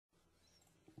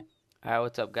Alright,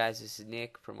 what's up guys? This is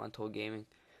Nick from Untold Gaming,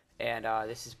 and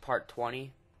this is part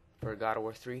 20 for God of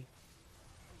War 3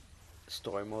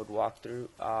 story mode walkthrough.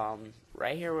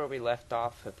 Right here where we left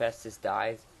off, Hephaestus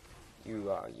dies.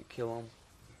 You kill him,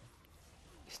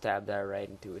 stab that right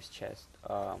into his chest.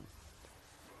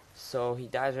 So he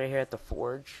dies right here at the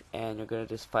forge, and you're gonna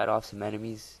just fight off some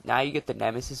enemies. Now you get the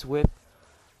Nemesis whip.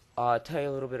 I'll tell you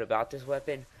a little bit about this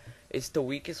weapon. It's the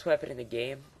weakest weapon in the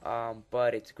game,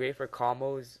 but it's great for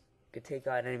combos. Could take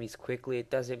out enemies quickly. It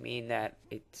doesn't mean that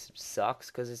it sucks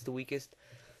because it's the weakest.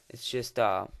 It's just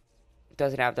it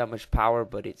doesn't have that much power,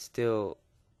 but it still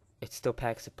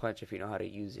packs a punch if you know how to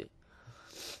use it.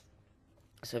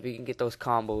 So if you can get those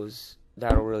combos,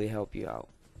 that'll really help you out.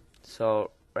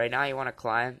 So right now you want to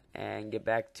climb and get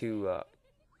back to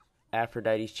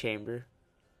Aphrodite's chamber.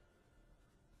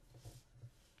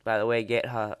 By the way, get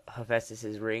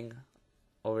Hephaestus' ring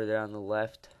over there on the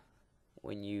left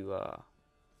when you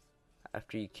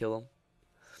after you kill him.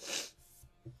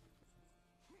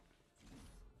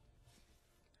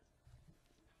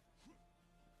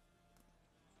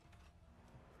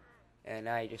 And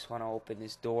now you just want to open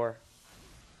this door,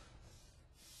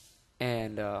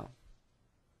 and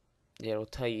it'll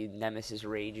tell you Nemesis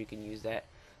Rage. You can use that.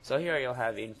 So here you'll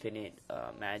have infinite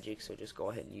magic, so just go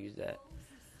ahead and use that.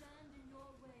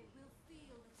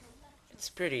 It's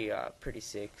pretty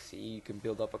sick. See, you can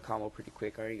build up a combo pretty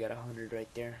quick. I already got 100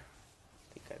 right there.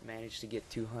 I think I managed to get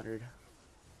 200.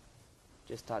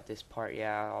 Just thought this part,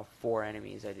 yeah, all 4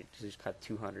 enemies, I just got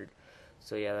 200.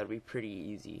 So yeah, that'll be pretty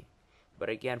easy. But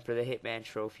again, for the Hitman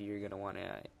trophy, you're gonna want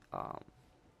to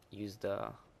use the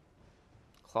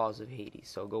Claws of Hades.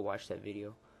 So go watch that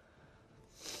video.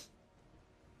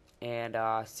 And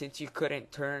since you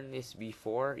couldn't turn this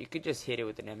before, you could just hit it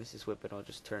with the Nemesis Whip and it'll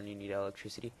just turn. You need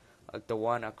electricity. Like the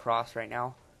one across right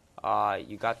now,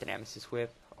 you got the Nemesis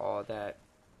Whip, all the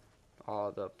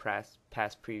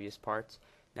past previous parts.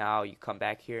 Now you come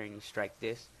back here and you strike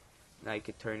this. Now you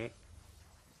could turn it.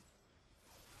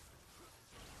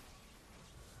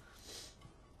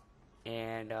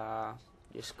 And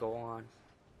just go on.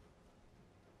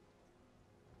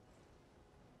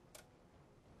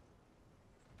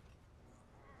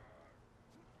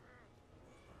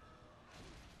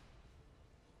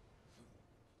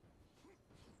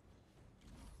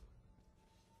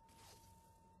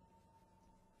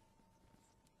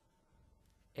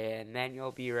 And then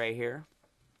you'll be right here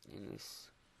in this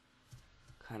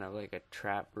kind of like a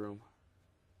trap room.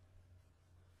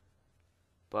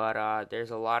 But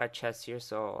there's a lot of chests here,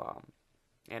 so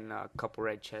and a couple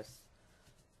red chests.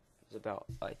 There's about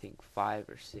I think 5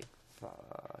 or 6.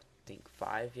 I think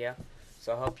 5, yeah.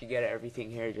 So I'll help you get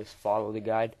everything here. Just follow the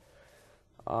guide.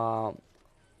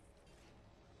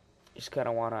 Just kind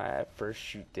of want to at first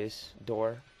shoot this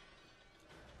door,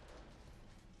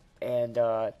 and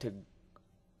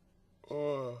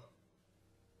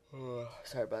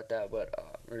sorry about that, but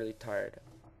I'm really tired.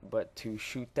 But to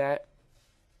shoot that,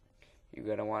 you're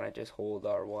gonna want to just hold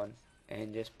R1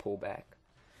 and just pull back.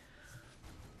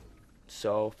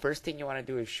 So first thing you want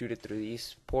to do is shoot it through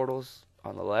these portals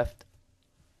on the left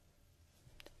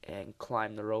and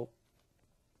climb the rope.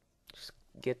 Just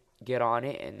get on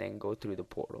it and then go through the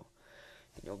portal.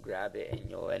 And you'll grab it and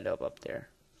you'll end up there.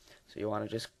 So you want to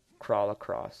just crawl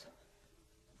across.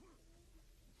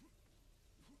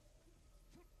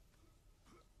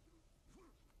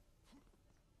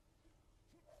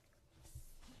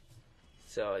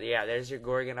 So yeah, there's your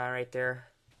Gorgonite right there.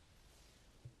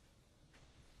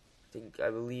 I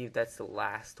believe that's the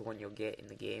last one you'll get in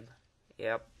the game.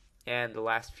 Yep. And the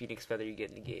last Phoenix Feather you get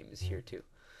in the game is here too.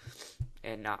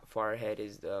 And not far ahead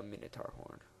is the Minotaur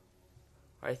Horn.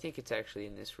 I think it's actually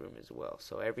in this room as well.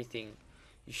 So everything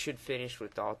you should finish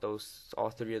with all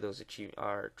 3 of those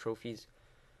trophies.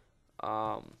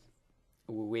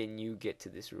 When you get to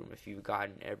this room, if you've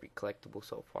gotten every collectible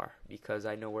so far, because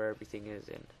I know where everything is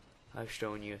and I've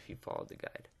shown you if you followed the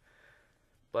guide.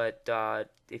 But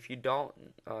if you don't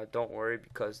worry,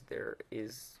 because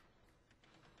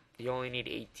you only need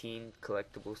 18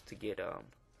 collectibles to get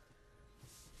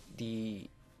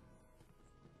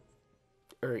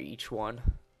each one.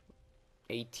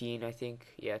 18, I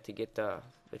think, yeah, to get the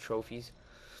trophies.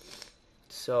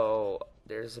 So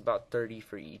there's about 30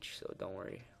 for each, so don't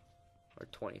worry. Or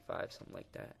 25, something like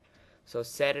that. So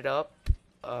set it up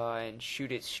and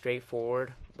shoot it straight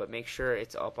forward, but make sure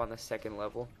it's up on the 2nd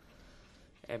level.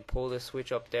 And pull the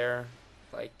switch up there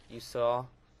like you saw,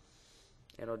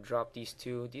 and it'll drop these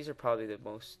 2. These are probably the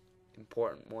most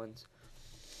important ones.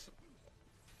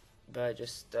 But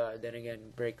just then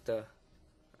again, break the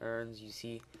urns you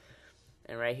see.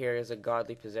 And right here is a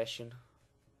godly possession.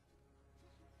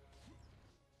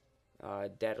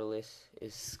 Daedalus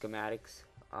is schematics.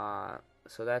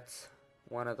 So that's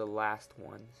one of the last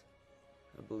ones,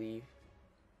 I believe.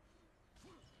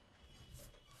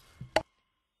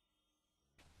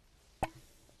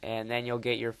 And then you'll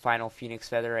get your final Phoenix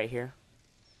Feather right here.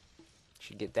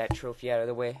 Should get that trophy out of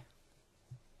the way.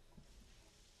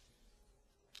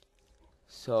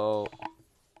 So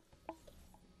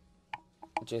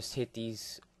just hit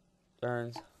these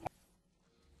urns.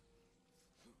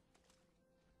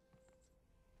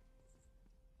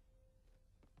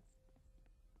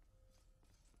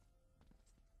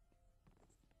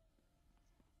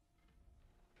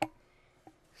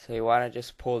 So you want to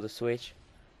just pull the switch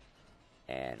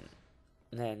and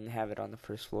then have it on the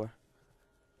first floor.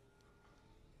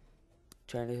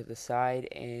 Turn it to the side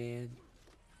and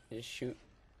just shoot.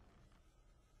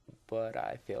 But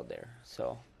I failed there,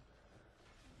 so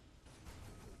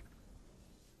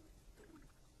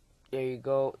there you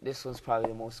go. This one's probably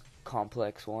the most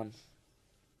complex one,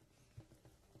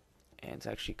 and it's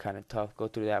actually kind of tough. Go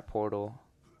through that portal,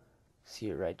 see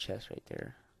a red chest right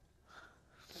there,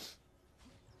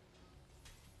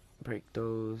 break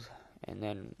those, and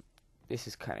then this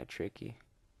is kind of tricky.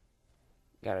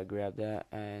 Gotta grab that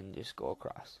and just go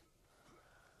across.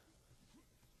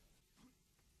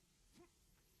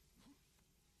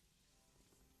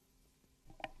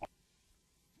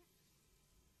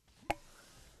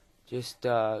 Just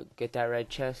get that red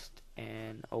chest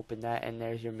and open that, and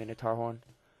there's your Minotaur horn.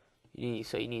 You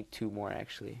need 2 more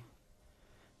actually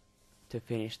to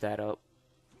finish that up.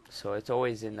 So it's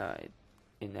always in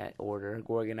that order.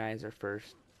 Gorgonizer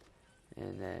first,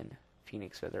 and then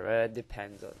Phoenix Feather. It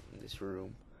depends on this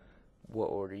room what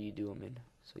order you do them in.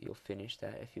 So you'll finish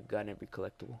that if you've gotten every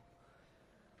collectible.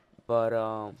 But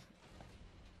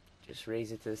just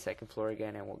raise it to the 2nd floor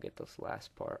again, and we'll get this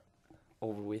last part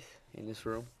over with in this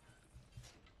room.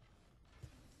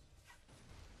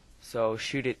 So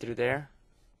shoot it through there,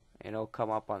 and it'll come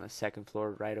up on the 2nd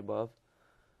floor right above.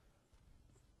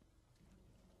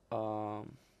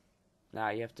 Now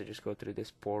you have to just go through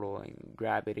this portal and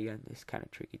grab it again. It's kind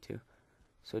of tricky too.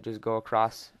 So just go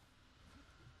across,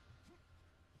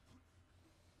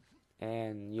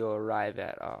 and you'll arrive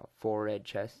at 4 red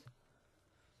chests.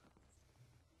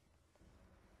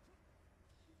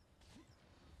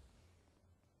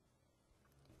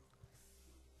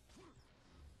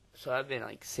 So I've been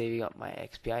like saving up my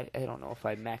XP. I don't know if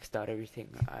I maxed out everything.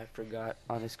 I forgot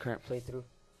on this current playthrough.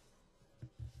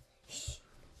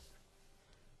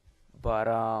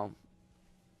 But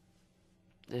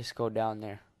just go down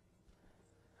there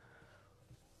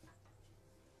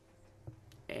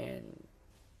and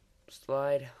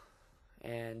slide,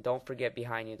 and don't forget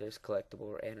behind you there's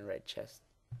collectible and a red chest.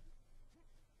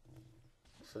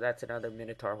 So that's another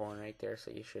Minotaur horn right there. So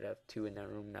you should have 2 in that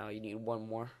room now. You need 1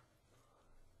 more,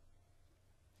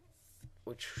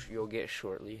 which you'll get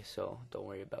shortly, so don't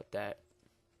worry about that.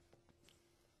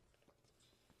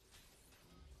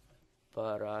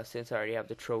 But since I already have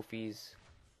the trophies,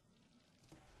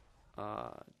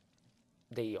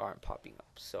 they aren't popping up.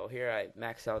 So here I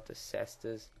max out the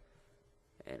cestas,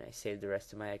 and I save the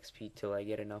rest of my XP till I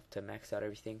get enough to max out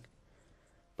everything.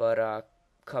 But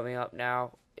coming up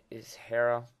now is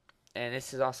Hera, and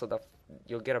this is also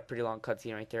you'll get a pretty long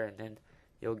cutscene right there, and then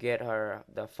you'll get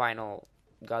the final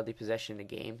godly possession in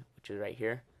the game, which is right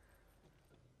here.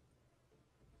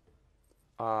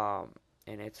 And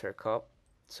it's her cup.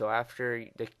 So after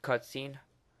the cutscene,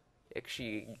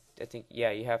 actually, I think,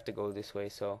 yeah, you have to go this way.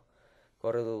 So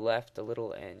go to the left a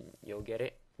little, and you'll get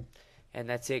it. And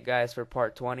that's it, guys, for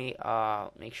part 20.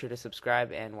 Make sure to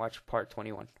subscribe and watch part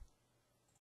 21.